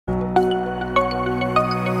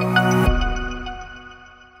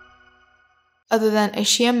Other than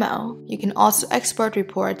HTML, you can also export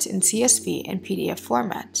reports in CSV and PDF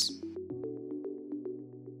formats.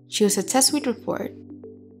 Choose a test suite report.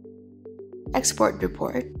 Export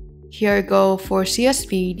report. Here go for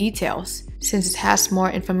CSV details since it has more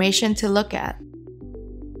information to look at.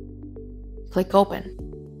 Click Open.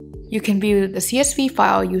 You can view the CSV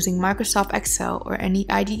file using Microsoft Excel or any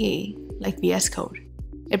IDE like VS Code.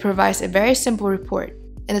 It provides a very simple report.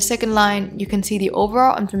 In the second line, you can see the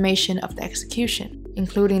overall information of the execution,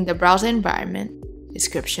 including the browser environment,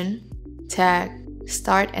 description, tag,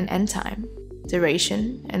 start and end time,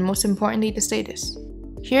 duration, and most importantly, the status.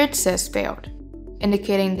 Here it says failed,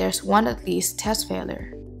 indicating there's one at least test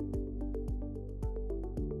failure.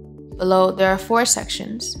 Below, there are 4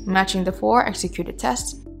 sections, matching the 4 executed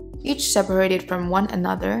tests, each separated from one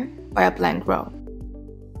another by a blank row.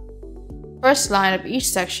 First line of each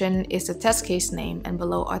section is the test case name and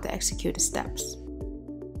below are the executed steps.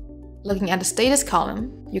 Looking at the status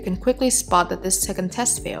column, you can quickly spot that this second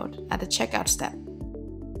test failed at the checkout step.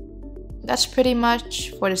 That's pretty much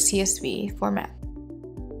for the CSV format.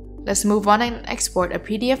 Let's move on and export a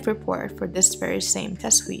PDF report for this very same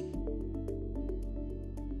test suite.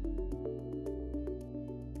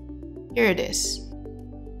 Here it is.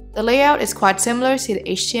 The layout is quite similar to the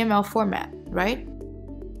HTML format, right?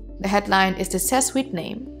 The headline is the test suite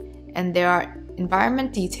name, and there are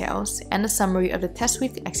environment details and a summary of the test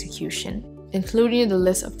suite execution, including the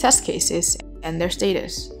list of test cases and their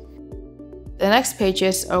status. The next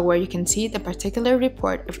pages are where you can see the particular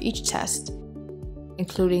report of each test,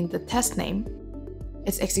 including the test name,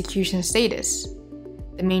 its execution status,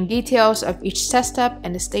 the main details of each test step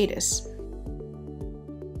and the status.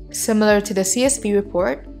 Similar to the CSV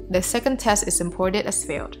report, the second test is imported as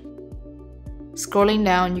failed. Scrolling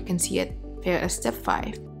down, you can see it failed as step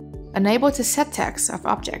 5, unable to set text of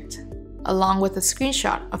object, along with a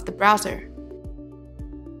screenshot of the browser.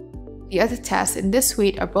 The other tests in this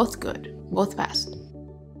suite are both good, both fast.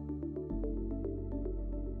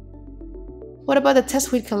 What about the test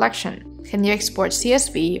suite collection? Can you export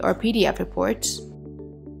CSV or PDF reports?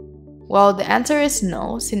 Well, the answer is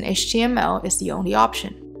no, since HTML is the only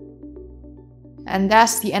option. And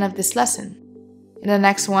that's the end of this lesson. In the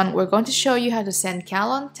next one, we're going to show you how to send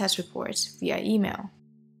Katalon test reports via email.